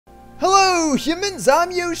Hello humans,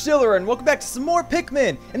 I'm Yoshiller and welcome back to some more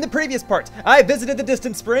Pikmin. In the previous part, I visited the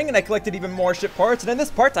distant spring and I collected even more ship parts, and in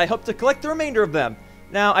this part I hope to collect the remainder of them.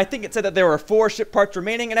 Now, I think it said that there were 4 ship parts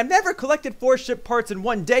remaining, and I've never collected 4 ship parts in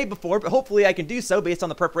one day before, but hopefully I can do so based on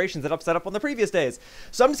the preparations that I've set up on the previous days.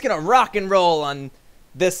 So I'm just gonna rock and roll on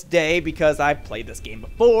this day because I've played this game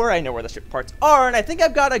before, I know where the ship parts are, and I think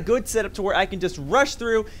I've got a good setup to where I can just rush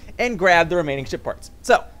through and grab the remaining ship parts.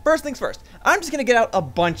 So, first things first, I'm just gonna get out a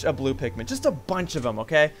bunch of blue Pikmin, just a bunch of them,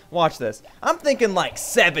 okay? Watch this. I'm thinking like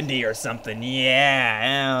 70 or something,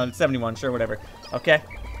 yeah, 71, sure, whatever, okay?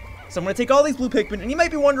 So I'm gonna take all these blue Pikmin, and you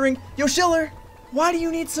might be wondering, Yoshiller, why do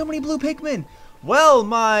you need so many blue Pikmin? Well,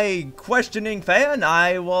 my questioning fan,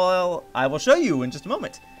 I will show you in just a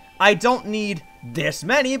moment. I don't need this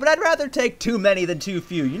many, but I'd rather take too many than too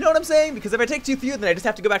few. You know what I'm saying? Because if I take too few, then I just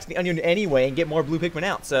have to go back to the onion anyway and get more blue Pikmin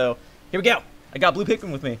out. So, here we go. I got blue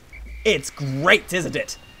Pikmin with me. It's great, isn't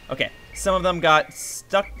it? Okay, some of them got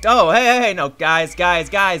stuck. Oh, hey, no, guys.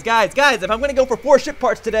 If I'm gonna go for 4 ship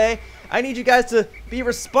parts today, I need you guys to be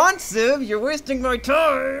responsive. You're wasting my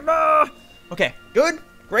time. Okay, good,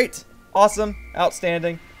 great, awesome,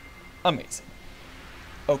 outstanding, amazing.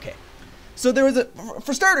 Okay. So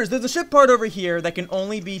for starters, there's a ship part over here that can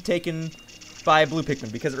only be taken by blue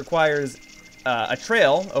Pikmin because it requires a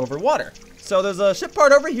trail over water. So there's a ship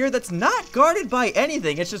part over here that's not guarded by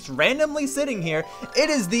anything. It's just randomly sitting here. It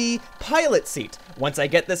is the pilot seat. Once I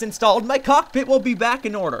get this installed, my cockpit will be back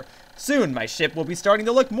in order. Soon, my ship will be starting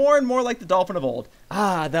to look more and more like the dolphin of old.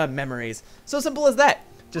 Ah, the memories. So simple as that.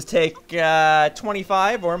 Just take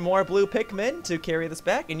 25 or more blue Pikmin to carry this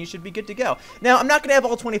back, and you should be good to go. Now, I'm not going to have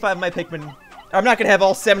all 25 of my Pikmin... I'm not going to have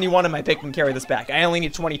all 71 of my Pikmin carry this back. I only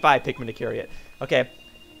need 25 Pikmin to carry it. Okay.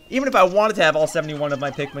 Even if I wanted to have all 71 of my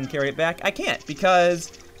Pikmin carry it back, I can't,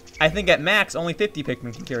 because I think at max, only 50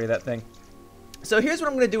 Pikmin can carry that thing. So here's what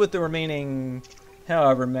I'm going to do with the remaining...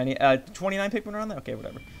 however many... 29 Pikmin are on there? Okay,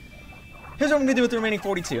 whatever. Here's what I'm going to do with the remaining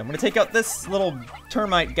 42. I'm going to take out this little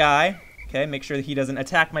termite guy. Okay, make sure that he doesn't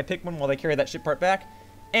attack my Pikmin while they carry that ship part back.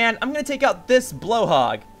 And I'm going to take out this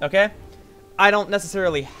blowhog, okay? I don't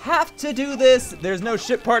necessarily have to do this. There's no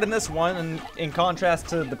ship part in this one, and in contrast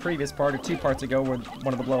to the previous part, or 2 parts ago, where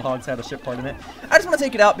one of the blowhogs had a ship part in it. I just want to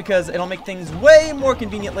take it out because it'll make things way more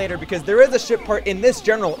convenient later, because there is a ship part in this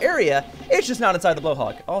general area. It's just not inside the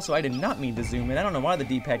blowhog. Also, I did not mean to zoom in. I don't know why the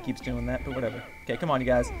D-pad keeps doing that, but whatever. Okay, come on, you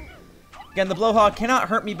guys. Again, the blowhog cannot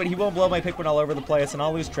hurt me, but he will blow my Pikmin all over the place, and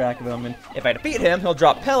I'll lose track of him. And if I defeat him, he'll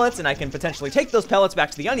drop pellets, and I can potentially take those pellets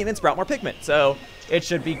back to the onion and sprout more Pikmin. So, it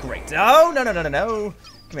should be great. Oh, no.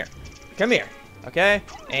 Come here. Come here. Okay?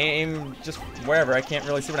 Aim just wherever. I can't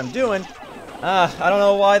really see what I'm doing. I don't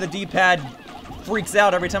know why the D-pad freaks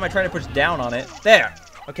out every time I try to push down on it. There.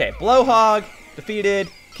 Okay, blowhog defeated.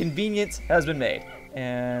 Convenience has been made.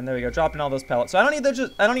 And there we go, dropping all those pellets. So I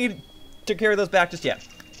don't need to carry those back just yet.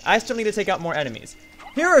 I still need to take out more enemies.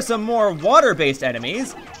 Here are some more water-based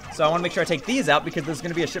enemies. So I want to make sure I take these out because there's going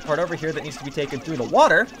to be a ship part over here that needs to be taken through the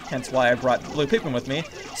water. Hence why I brought blue Pikmin with me.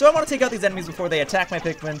 So I want to take out these enemies before they attack my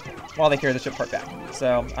Pikmin while they carry the ship part back.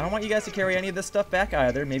 So I don't want you guys to carry any of this stuff back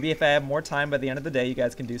either. Maybe if I have more time by the end of the day, you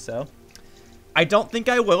guys can do so. I don't think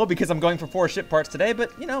I will because I'm going for 4 ship parts today,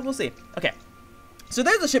 but, you know, we'll see. Okay. So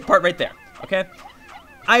there's the ship part right there, okay?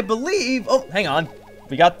 I believe... Oh, hang on.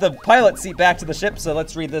 We got the pilot seat back to the ship, so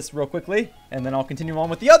let's read this real quickly, and then I'll continue on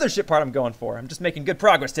with the other ship part I'm going for. I'm just making good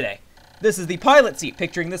progress today. This is the pilot seat.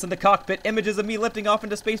 Picturing this in the cockpit, images of me lifting off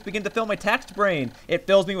into space begin to fill my taxed brain. It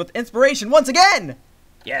fills me with inspiration once again!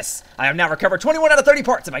 Yes, I have now recovered 21 out of 30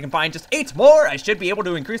 parts. If I can find just 8 more, I should be able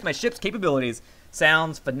to increase my ship's capabilities.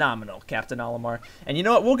 Sounds phenomenal, Captain Olimar. And you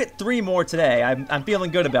know what? We'll get 3 more today. I'm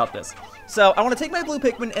feeling good about this. So I want to take my blue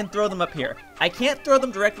Pikmin and throw them up here. I can't throw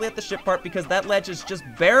them directly at the ship part because that ledge is just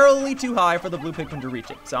barely too high for the blue Pikmin to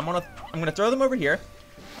reach it. So I'm gonna throw them over here.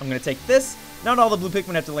 I'm gonna take this. Not all the blue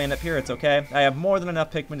Pikmin have to land up here. It's okay. I have more than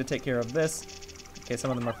enough Pikmin to take care of this. Okay,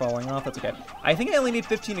 some of them are falling off. That's okay. I think I only need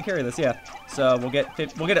 15 to carry this. Yeah. So we'll get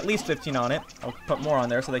at least 15 on it. I'll put more on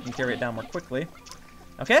there so they can carry it down more quickly.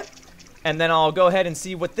 Okay. And then I'll go ahead and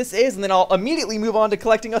see what this is, and then I'll immediately move on to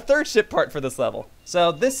collecting a 3rd ship part for this level.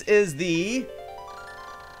 So this is the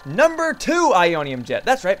number 2 Ionium Jet.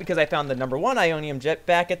 That's right, because I found the number 1 Ionium Jet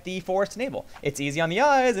back at the Forest Naval. It's easy on the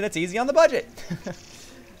eyes, and it's easy on the budget.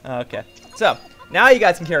 Okay, so now you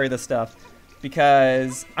guys can carry this stuff,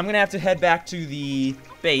 because I'm going to have to head back to the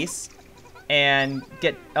base and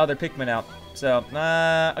get other Pikmin out. So,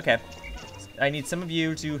 okay, I need some of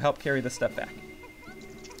you to help carry this stuff back.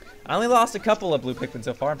 I only lost a couple of blue Pikmin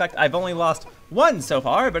so far. In fact, I've only lost 1 so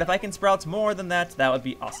far, but if I can sprout more than that, that would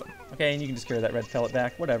be awesome. Okay, and you can just carry that red pellet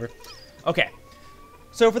back, whatever. Okay,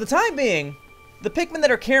 So for the time being, the Pikmin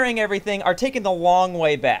that are carrying everything are taking the long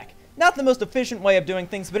way back. Not the most efficient way of doing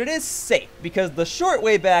things, but it is safe, because the short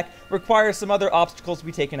way back requires some other obstacles to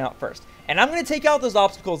be taken out first. And I'm going to take out those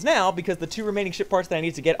obstacles now, because the 2 remaining ship parts that I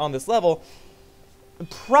need to get on this level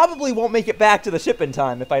probably won't make it back to the ship in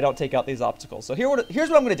time if I don't take out these obstacles. So here's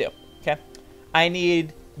what I'm going to do, okay? I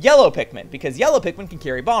need yellow Pikmin, because yellow Pikmin can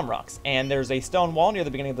carry bomb rocks. And there's a stone wall near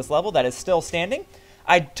the beginning of this level that is still standing.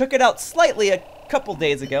 I took it out slightly a couple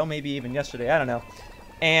days ago, maybe even yesterday, I don't know.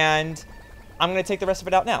 And I'm going to take the rest of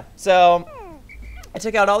it out now. So I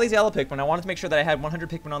took out all these yellow Pikmin. I wanted to make sure that I had 100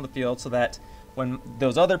 Pikmin on the field so that when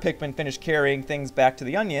those other Pikmin finish carrying things back to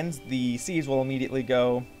the onions, the seeds will immediately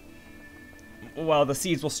go... Well, the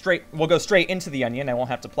seeds will go straight into the onion. I won't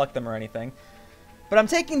have to pluck them or anything. But I'm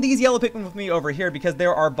taking these yellow Pikmin with me over here because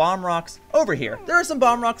there are bomb rocks over here. There are some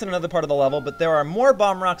bomb rocks in another part of the level, but there are more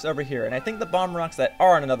bomb rocks over here. And I think the bomb rocks that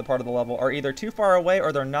are in another part of the level are either too far away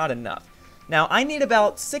or they're not enough. Now, I need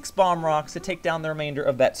about 6 bomb rocks to take down the remainder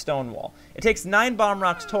of that stone wall. It takes 9 bomb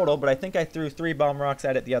rocks total, but I think I threw 3 bomb rocks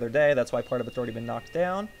at it the other day. That's why part of it's already been knocked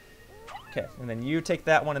down. Okay, and then you take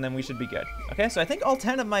that one, and then we should be good. Okay, so I think all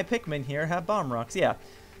 10 of my Pikmin here have bomb rocks, yeah.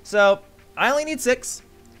 So, I only need 6,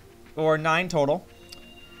 or 9 total,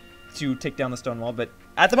 to take down the stone wall, but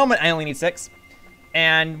at the moment, I only need 6.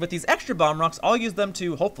 And with these extra bomb rocks, I'll use them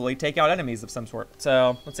to, hopefully, take out enemies of some sort.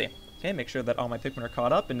 So, let's see. Okay, make sure that all my Pikmin are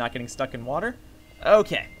caught up and not getting stuck in water.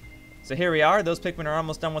 Okay, so here we are. Those Pikmin are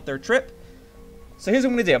almost done with their trip. So here's what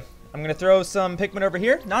I'm going to do. I'm going to throw some Pikmin over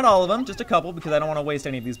here. Not all of them, just a couple, because I don't want to waste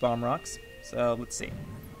any of these bomb rocks. So let's see.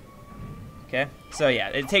 Okay, so yeah,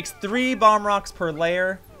 it takes 3 bomb rocks per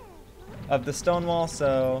layer of the stone wall,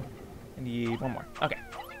 so I need 1 more. Okay.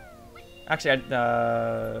 Actually,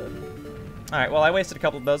 alright, well, I wasted a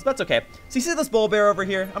couple of those, but that's okay. So you see this bull bear over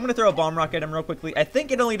here? I'm going to throw a bomb rock at him real quickly. I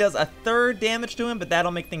think it only does 1/3 damage to him, but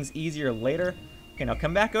that'll make things easier later. Okay, now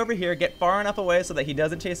come back over here, get far enough away so that he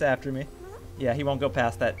doesn't chase after me. Yeah, he won't go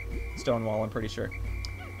past that stone wall, I'm pretty sure.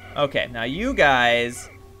 Okay, now you guys,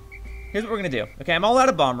 here's what we're going to do. Okay, I'm all out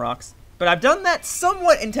of bomb rocks, but I've done that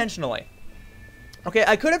somewhat intentionally. Okay,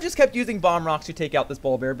 I could have just kept using bomb rocks to take out this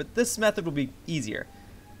bull bear, but this method will be easier.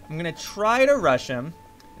 I'm going to try to rush him.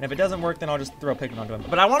 And if it doesn't work, then I'll just throw a Pikmin onto him.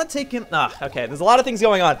 But I want to take him... okay, there's a lot of things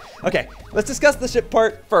going on. Okay, let's discuss the ship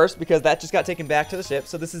part first, because that just got taken back to the ship.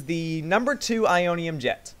 So this is the number 2 Ionium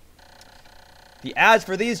Jet. The ads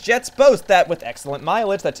for these jets boast that with excellent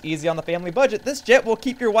mileage that's easy on the family budget, this jet will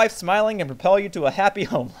keep your wife smiling and propel you to a happy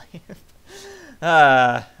home life.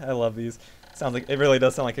 I love these. Sounds like... It really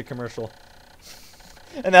does sound like a commercial.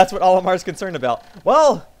 And that's what Olimar's concerned about.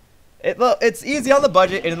 Well... It's easy on the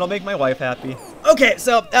budget, and it'll make my wife happy. Okay,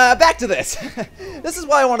 so, back to this. This is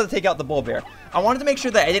why I wanted to take out the bull bear. I wanted to make sure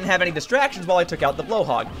that I didn't have any distractions while I took out the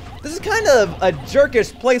blowhog. This is kind of a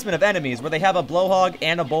jerkish placement of enemies, where they have a blowhog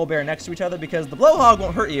and a bull bear next to each other, because the blowhog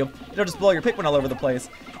won't hurt you. It'll just blow your Pikmin all over the place.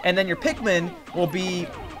 And then your Pikmin will be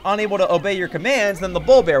unable to obey your commands, then the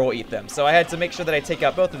bull bear will eat them. So I had to make sure that I take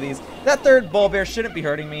out both of these. That third bull bear shouldn't be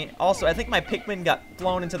hurting me. Also, I think my Pikmin got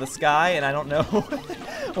flown into the sky, and I don't know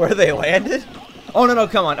where they landed. Oh, no,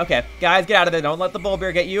 come on. Okay, guys, get out of there. Don't let the bull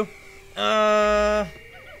bear get you.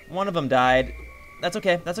 One of them died. That's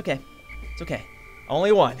okay. It's okay.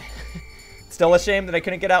 Only one. Still a shame that I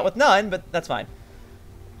couldn't get out with none, but that's fine.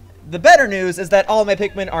 The better news is that all of my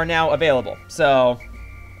Pikmin are now available. So...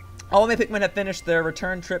 all of my Pikmin have finished their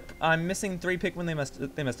return trip. I'm missing 3 Pikmin.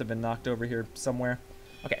 They must have been knocked over here somewhere.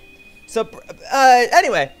 Okay. So,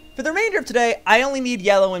 anyway, for the remainder of today, I only need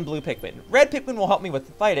yellow and blue Pikmin. Red Pikmin will help me with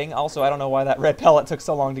fighting. Also, I don't know why that red pellet took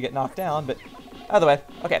so long to get knocked down, but either way.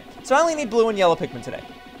 Okay, so I only need blue and yellow Pikmin today.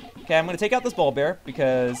 Okay, I'm going to take out this bull bear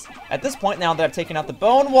because at this point, now that I've taken out the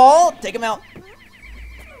bone wall, take him out.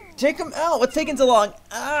 Take him out. What's taking so long?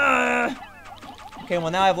 Okay,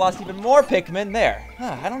 well now I've lost even more Pikmin there.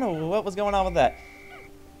 I don't know what was going on with that.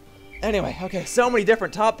 Anyway, okay, so many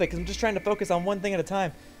different topics. I'm just trying to focus on one thing at a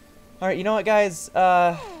time. Alright, you know what, guys?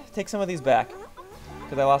 Take some of these back.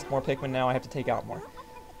 Because I lost more Pikmin now, I have to take out more.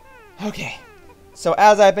 Okay, so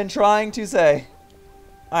as I've been trying to say,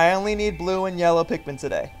 I only need blue and yellow Pikmin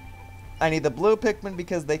today. I need the blue Pikmin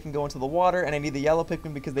because they can go into the water, and I need the yellow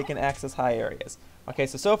Pikmin because they can access high areas. Okay,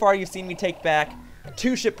 so far you've seen me take back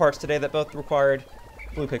 2 ship parts today that both required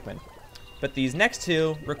blue Pikmin. But these next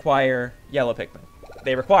 2 require yellow Pikmin.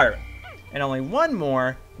 They require it. And only 1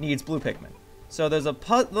 more needs blue Pikmin. So there's a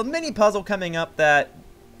mini puzzle coming up that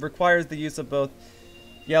requires the use of both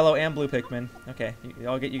yellow and blue Pikmin. Okay,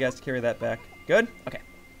 I'll get you guys to carry that back. Good? Okay.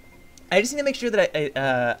 I just need to make sure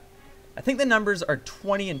that I think the numbers are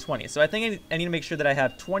 20 and 20. So I think I need to make sure that I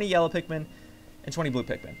have 20 yellow Pikmin and 20 blue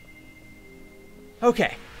Pikmin.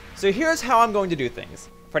 Okay, so here's how I'm going to do things.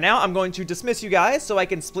 For now, I'm going to dismiss you guys so I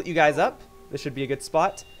can split you guys up. This should be a good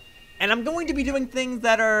spot. And I'm going to be doing things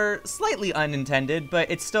that are slightly unintended,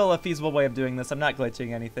 but it's still a feasible way of doing this. I'm not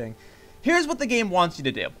glitching anything. Here's what the game wants you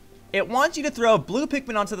to do. It wants you to throw blue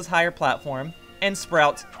Pikmin onto this higher platform and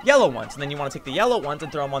sprout yellow ones. And then you want to take the yellow ones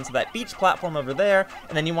and throw them onto that beach platform over there.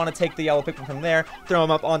 And then you want to take the yellow Pikmin from there, throw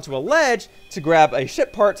them up onto a ledge to grab a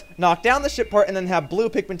ship part, knock down the ship part, and then have blue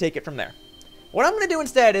Pikmin take it from there. What I'm going to do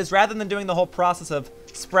instead is, rather than doing the whole process of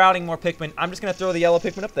sprouting more Pikmin, I'm just going to throw the yellow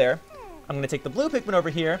Pikmin up there. I'm going to take the blue Pikmin over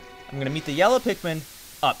here. I'm going to meet the yellow Pikmin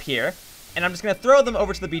up here. And I'm just going to throw them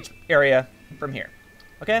over to the beach area from here.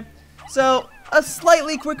 Okay? So, a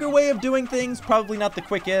slightly quicker way of doing things. Probably not the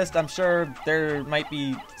quickest. I'm sure there might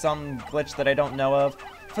be some glitch that I don't know of.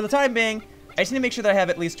 For the time being, I just need to make sure that I have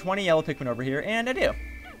at least 20 yellow Pikmin over here. And I do.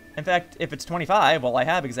 In fact, if it's 25, well, I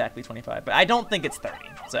have exactly 25. But I don't think it's 30.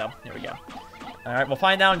 So, here we go. Alright, we'll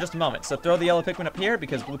find out in just a moment. So throw the yellow Pikmin up here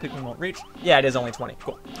because blue Pikmin won't reach. Yeah, it is only 20.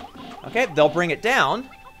 Cool. Okay, they'll bring it down.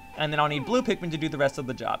 And then I'll need blue Pikmin to do the rest of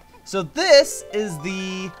the job. So this is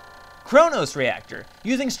the Chronos Reactor.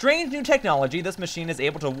 Using strange new technology, this machine is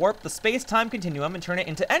able to warp the space-time continuum and turn it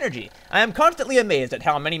into energy. I am constantly amazed at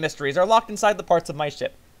how many mysteries are locked inside the parts of my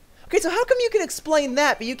ship. Okay, so how come you can explain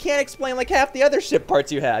that, but you can't explain like half the other ship parts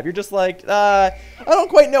you have? You're just like, I don't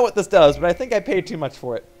quite know what this does, but I think I paid too much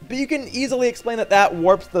for it. But you can easily explain that that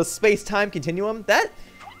warps the space-time continuum. That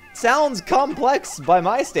sounds complex by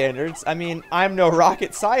my standards. I mean, I'm no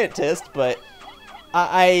rocket scientist, but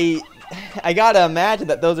I gotta imagine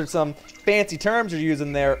that those are some fancy terms you're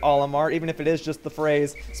using there, Olimar, even if it is just the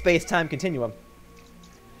phrase space-time continuum.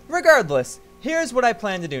 Regardless, here's what I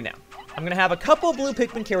plan to do now. I'm going to have a couple blue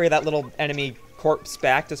Pikmin carry that little enemy corpse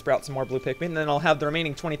back to sprout some more blue Pikmin. And then I'll have the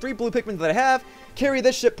remaining 23 blue Pikmin that I have carry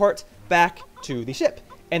this ship part back to the ship.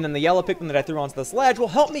 And then the yellow Pikmin that I threw onto this ledge will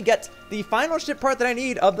help me get the final ship part that I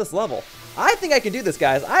need of this level. I think I can do this,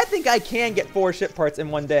 guys. I think I can get 4 ship parts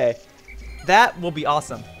in one day. That will be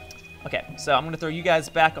awesome. Okay, so I'm going to throw you guys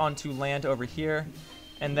back onto land over here.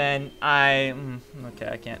 And then okay,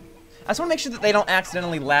 I can't. I just want to make sure that they don't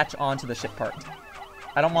accidentally latch onto the ship part.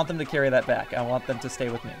 I don't want them to carry that back. I want them to stay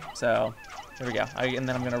with me. So, here we go. And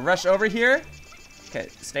then I'm going to rush over here. Okay,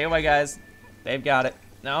 stay away, guys. They've got it.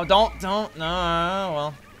 No, don't. No,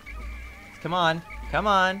 well. Come on. Come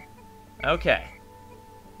on. Okay.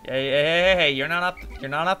 Hey, you're not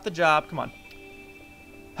up the job. Come on.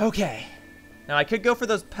 Okay. Now, I could go for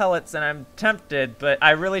those pellets, and I'm tempted, but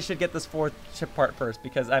I really should get this 4th ship part first,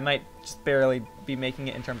 because I might just barely be making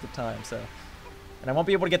it in terms of time, so. And I won't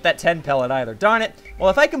be able to get that 10 pellet either. Darn it.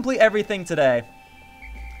 Well, if I complete everything today,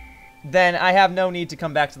 then I have no need to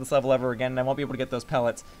come back to this level ever again, and I won't be able to get those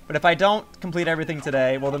pellets. But if I don't complete everything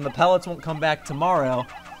today, well, then the pellets won't come back tomorrow.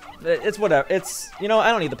 It's whatever. It's, you know,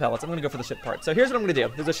 I don't need the pellets. I'm going to go for the ship part. So here's what I'm going to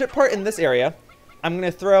do. There's a ship part in this area. I'm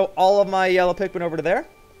going to throw all of my yellow Pikmin over to there.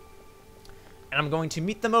 And I'm going to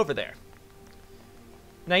meet them over there.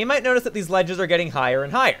 Now, you might notice that these ledges are getting higher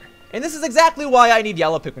and higher. And this is exactly why I need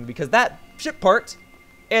yellow Pikmin, because that ship part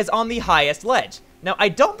is on the highest ledge. Now, I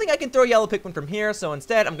don't think I can throw yellow Pikmin from here, so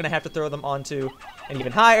instead, I'm going to have to throw them onto an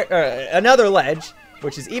even higher, another ledge,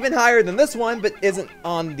 which is even higher than this one, but isn't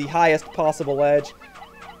on the highest possible ledge.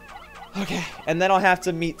 Okay, and then I'll have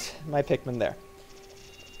to meet my Pikmin there.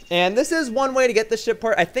 And this is one way to get the ship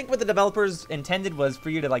part. I think what the developers intended was for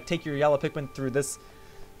you to, like, take your yellow Pikmin through this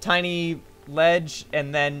tiny ledge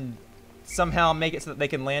and then somehow make it so that they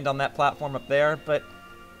can land on that platform up there, but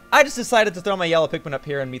I just decided to throw my yellow Pikmin up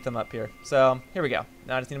here and meet them up here. So, here we go.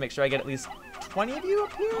 Now I just need to make sure I get at least 20 of you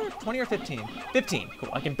up here? 20 or 15? 15. Cool.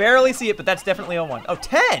 I can barely see it, but that's definitely a 1. Oh,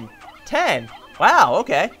 10! 10! Wow,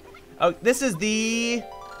 okay. Oh, this is the...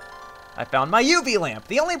 I found my UV lamp.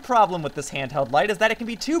 The only problem with this handheld light is that it can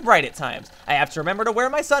be too bright at times. I have to remember to wear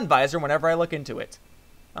my sun visor whenever I look into it.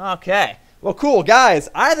 Okay. Well, cool, guys.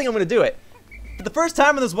 I think I'm going to do it. For the first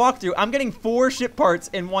time in this walkthrough, I'm getting 4 ship parts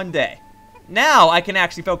in one day. Now I can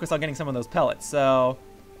actually focus on getting some of those pellets. So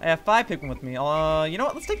I have 5 Pikmin with me. You know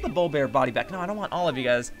what? Let's take the bull bear body back. No, I don't want all of you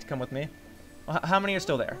guys to come with me. Well, how many are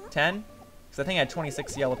still there? 10? Because I think I had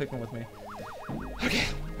 26 yellow Pikmin with me. Okay.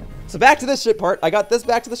 So back to this ship part. I got this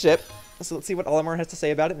back to the ship. So let's see what Olimar has to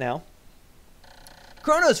say about it now.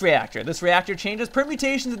 Chronos Reactor. This reactor changes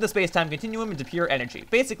permutations of the space-time continuum into pure energy.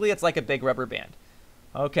 Basically, it's like a big rubber band.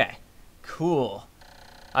 Okay. Cool.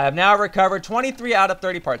 I have now recovered 23 out of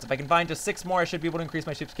 30 parts. If I can find just 6 more, I should be able to increase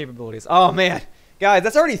my ship's capabilities. Oh, man. Guys,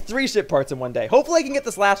 that's already 3 ship parts in one day. Hopefully I can get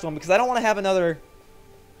this last one because I don't want to have another...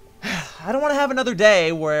 I don't want to have another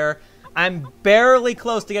day where I'm barely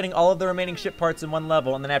close to getting all of the remaining ship parts in one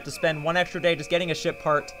level and then I have to spend 1 extra day just getting a ship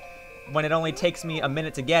part when it only takes me a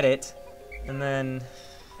minute to get it. And then,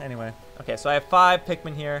 anyway. Okay, so I have 5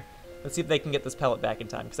 Pikmin here. Let's see if they can get this pellet back in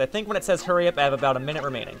time. Because I think when it says hurry up, I have about a minute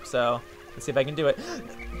remaining. So, let's see if I can do it.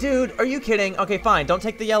 Dude, are you kidding? Okay, fine. Don't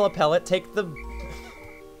take the yellow pellet. Take the...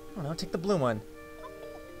 I don't know, take the blue one.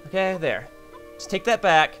 Okay, there. Just take that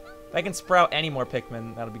back. If I can sprout any more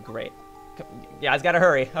Pikmin, that'll be great. Yeah, I've got to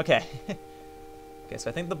hurry. Okay. Okay, so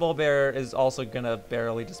I think the bull bear is also going to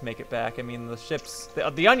barely just make it back. I mean, the ships...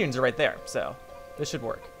 The onions are right there, so this should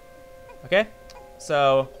work. Okay?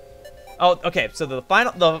 So... Oh, okay, so the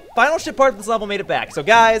final ship part of this level made it back. So,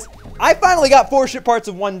 guys, I finally got 4 ship parts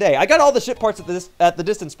in one day. I got all the ship parts at the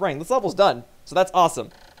distant spring. This level's done, so that's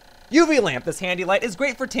awesome. UV lamp, this handy light, is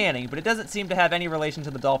great for tanning, but it doesn't seem to have any relation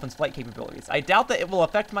to the dolphin's flight capabilities. I doubt that it will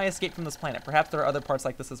affect my escape from this planet. Perhaps there are other parts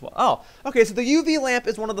like this as well. Oh, okay, so the UV lamp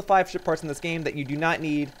is one of the 5 ship parts in this game that you do not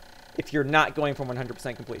need if you're not going for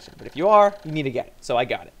 100% completion. But if you are, you need to get it. So I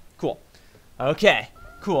got it. Cool. Okay,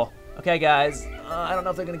 cool. Okay, guys, I don't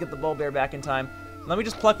know if they're going to get the bull bear back in time. Let me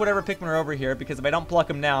just pluck whatever Pikmin are over here, because if I don't pluck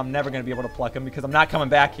them now, I'm never going to be able to pluck them, because I'm not coming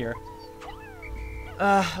back here.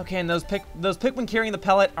 Okay, and those Pikmin carrying the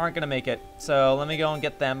pellet aren't going to make it. So let me go and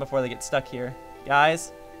get them before they get stuck here.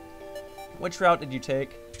 Guys, which route did you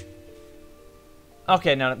take?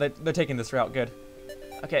 Okay, no, they're taking this route. Good.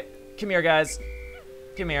 Okay, come here, guys.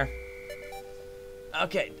 Come here.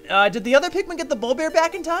 Okay, did the other Pikmin get the bull bear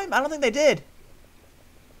back in time? I don't think they did.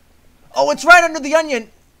 Oh, it's right under the onion.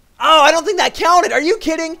 Oh, I don't think that counted. Are you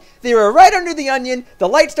kidding? They were right under the onion. The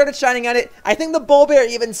light started shining on it. I think the bull bear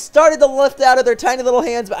even started to lift out of their tiny little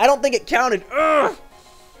hands, but I don't think it counted. Ugh.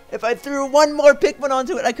 If I threw one more Pikmin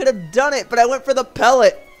onto it, I could have done it, but I went for the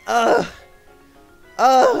pellet. I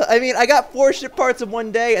mean, I got 4 ship parts in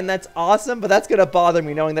one day, and that's awesome, but that's going to bother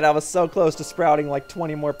me knowing that I was so close to sprouting like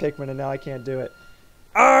 20 more Pikmin, and now I can't do it.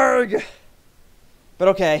 Arrgh. But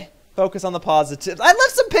okay, focus on the positives. I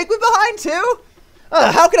left some Pikmin behind, too?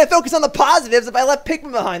 How can I focus on the positives if I left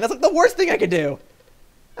Pikmin behind? That's like the worst thing I could do.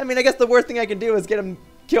 I mean, I guess the worst thing I can do is get him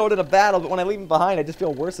killed in a battle, but when I leave him behind, I just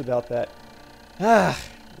feel worse about that.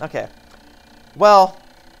 Okay. Well,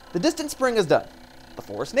 the distant spring is done. The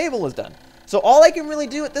forest navel is done. So all I can really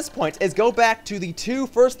do at this point is go back to the 2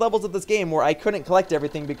 first levels of this game where I couldn't collect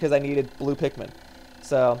everything because I needed blue Pikmin.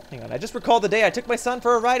 So, hang on. I just recalled the day I took my son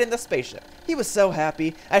for a ride in the spaceship. He was so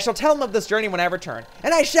happy. I shall tell him of this journey when I return.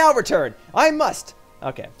 And I shall return. I must.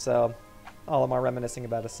 Okay, so all of my reminiscing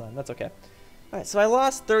about his son. That's okay. Alright, so I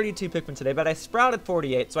lost 32 Pikmin today, but I sprouted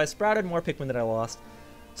 48, so I sprouted more Pikmin than I lost.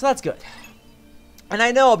 So that's good. And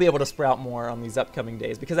I know I'll be able to sprout more on these upcoming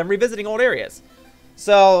days because I'm revisiting old areas.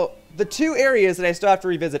 So, the 2 areas that I still have to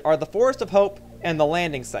revisit are the Forest of Hope and the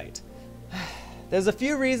landing site. There's a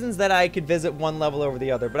few reasons that I could visit one level over the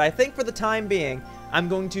other, but I think for the time being, I'm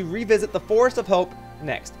going to revisit the Forest of Hope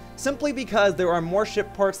next. Simply because there are more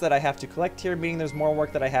ship parts that I have to collect here, meaning there's more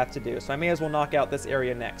work that I have to do. So I may as well knock out this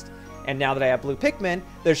area next. And now that I have blue Pikmin,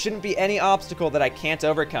 there shouldn't be any obstacle that I can't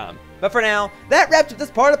overcome. But for now, that wraps up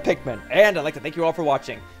this part of Pikmin. And I'd like to thank you all for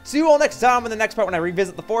watching. See you all next time in the next part when I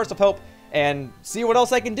revisit the Forest of Hope and see what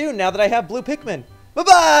else I can do now that I have blue Pikmin.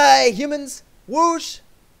 Bye-bye, humans. Whoosh.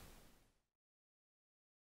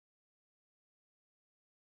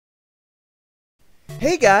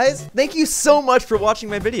 Hey guys, thank you so much for watching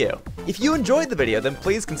my video. If you enjoyed the video, then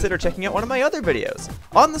please consider checking out one of my other videos.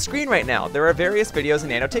 On the screen right now, there are various videos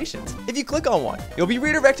and annotations. If you click on one, you'll be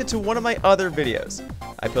redirected to one of my other videos.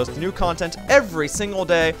 I post new content every single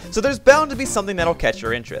day, so there's bound to be something that'll catch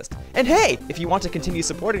your interest. And hey, if you want to continue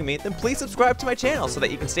supporting me, then please subscribe to my channel so that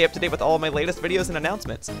you can stay up to date with all of my latest videos and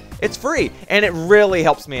announcements. It's free, and it really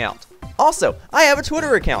helps me out. Also, I have a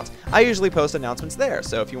Twitter account. I usually post announcements there,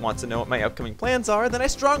 so if you want to know what my upcoming plans are, then I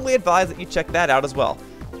strongly advise that you check that out as well.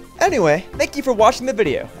 Anyway, thank you for watching the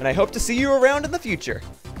video, and I hope to see you around in the future.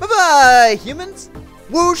 Bye-bye, humans!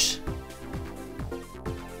 Whoosh!